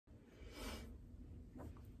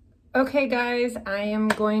Okay guys, I am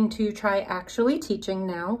going to try actually teaching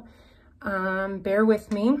now. Bear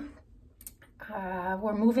with me.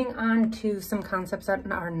 We're moving on to some concepts that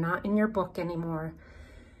are not in your book anymore.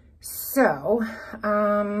 So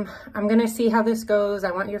I'm gonna see how this goes.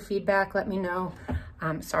 I want your feedback, let me know.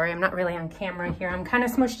 Sorry, I'm not really on camera here. I'm kind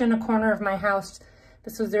of smushed in a corner of my house.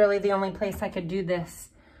 This was really the only place I could do this.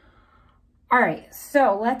 All right,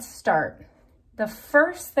 so let's start. The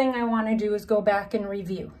first thing I wanna do is go back and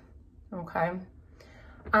review. Okay.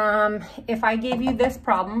 If I gave you this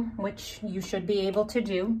problem, which you should be able to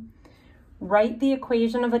do, write the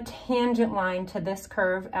equation of a tangent line to this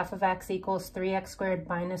curve, f of x equals 3x squared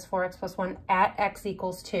minus 4x plus 1 at x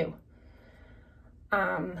equals 2.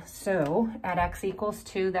 So at x equals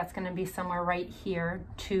 2, that's going to be somewhere right here,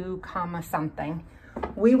 2 comma something.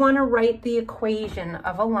 We want to write the equation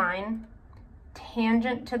of a line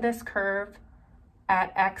tangent to this curve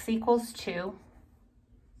at x equals 2.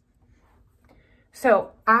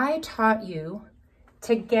 So I taught you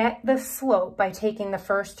to get the slope by taking the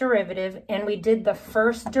first derivative, and we did the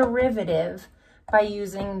first derivative by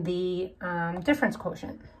using the difference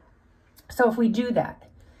quotient. So if we do that,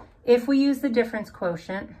 if we use the difference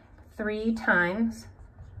quotient, 3 times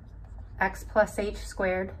x plus h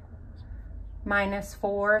squared minus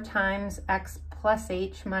 4 times x plus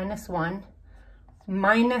h minus 1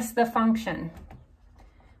 minus the function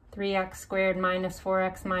 3x squared minus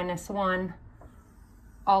 4x minus 1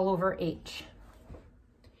 all over h.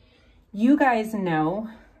 You guys know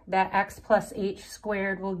that x plus h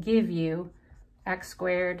squared will give you x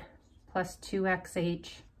squared plus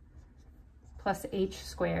 2xh plus h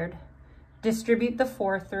squared. Distribute the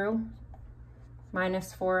 4 through,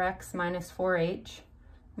 minus 4x minus 4h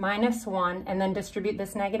minus 1, and then distribute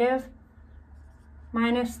this negative,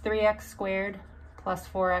 minus 3x squared plus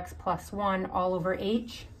 4x plus 1 all over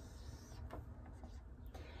h.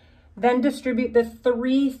 Then distribute the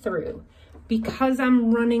 3 through. Because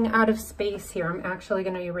I'm running out of space here, I'm actually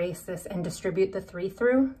going to erase this and distribute the 3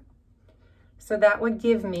 through. So that would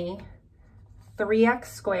give me 3x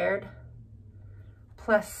squared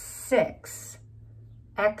plus 6xh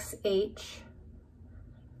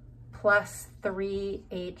plus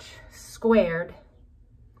 3h squared.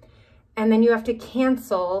 And then you have to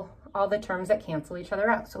cancel all the terms that cancel each other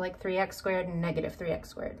out. So like 3x squared and negative 3x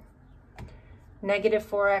squared. Negative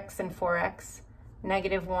 4x and 4x,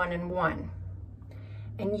 negative 1 and 1.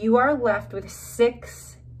 And you are left with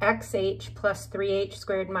 6xh plus 3h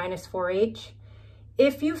squared minus 4h.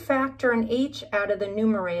 If you factor an h out of the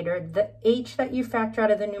numerator, the h that you factor out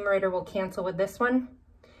of the numerator will cancel with this one.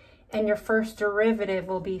 And your first derivative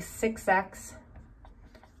will be 6x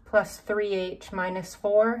plus 3h minus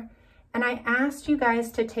 4. And I asked you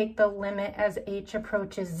guys to take the limit as h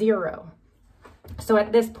approaches 0. So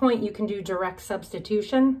at this point, you can do direct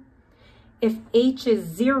substitution. If h is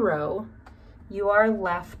 0, you are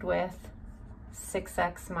left with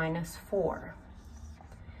 6x minus 4.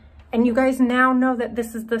 And you guys now know that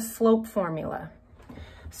this is the slope formula.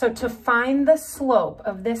 So to find the slope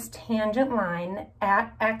of this tangent line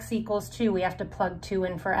at x equals 2, we have to plug 2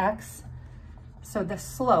 in for x. So the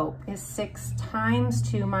slope is 6 times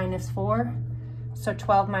 2 minus 4. So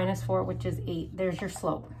 12 minus 4, which is 8. There's your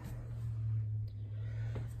slope.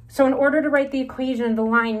 So in order to write the equation of the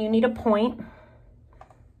line, you need a point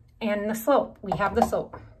and the slope. We have the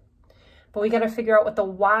slope. But we got to figure out what the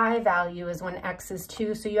y value is when x is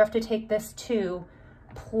 2. So you have to take this 2,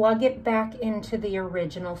 plug it back into the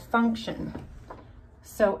original function.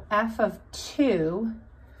 So f of 2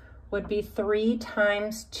 would be 3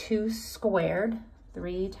 times 2 squared,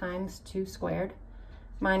 3 times 2 squared,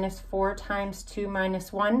 minus 4 times 2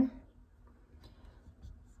 minus 1.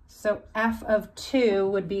 So f of 2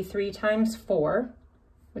 would be 3 times 4,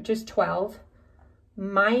 which is 12,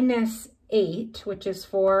 minus 8, which is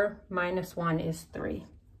 4, minus 1 is 3.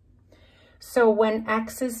 So when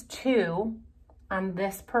x is 2 on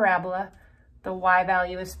this parabola, the y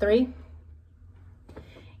value is 3.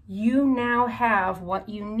 You now have what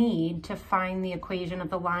you need to find the equation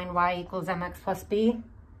of the line y equals mx plus b.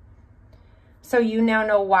 So you now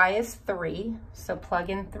know y is 3, so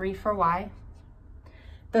plug in 3 for y.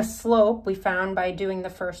 The slope we found by doing the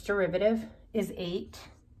first derivative is 8.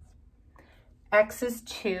 X is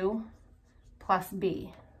 2 plus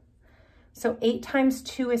b. So 8 times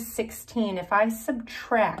 2 is 16. If I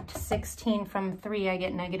subtract 16 from 3, I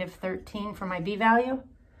get negative 13 for my b value.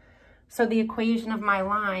 So the equation of my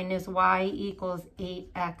line is y equals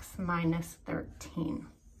 8x minus 13.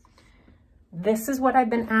 This is what I've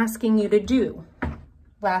been asking you to do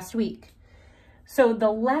last week. So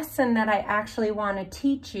the lesson that I actually want to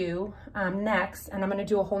teach you next, and I'm going to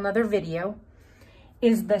do a whole nother video,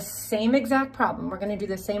 is the same exact problem. We're going to do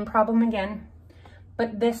the same problem again,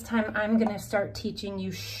 but this time I'm going to start teaching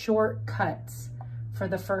you shortcuts for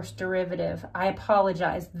the first derivative. I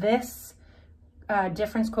apologize. This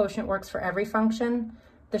difference quotient works for every function.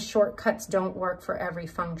 The shortcuts don't work for every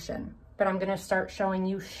function, but I'm going to start showing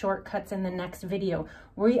you shortcuts in the next video.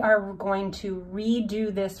 We are going to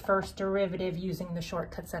redo this first derivative using the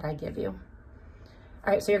shortcuts that I give you.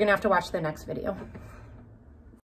 All right, so you're going to have to watch the next video.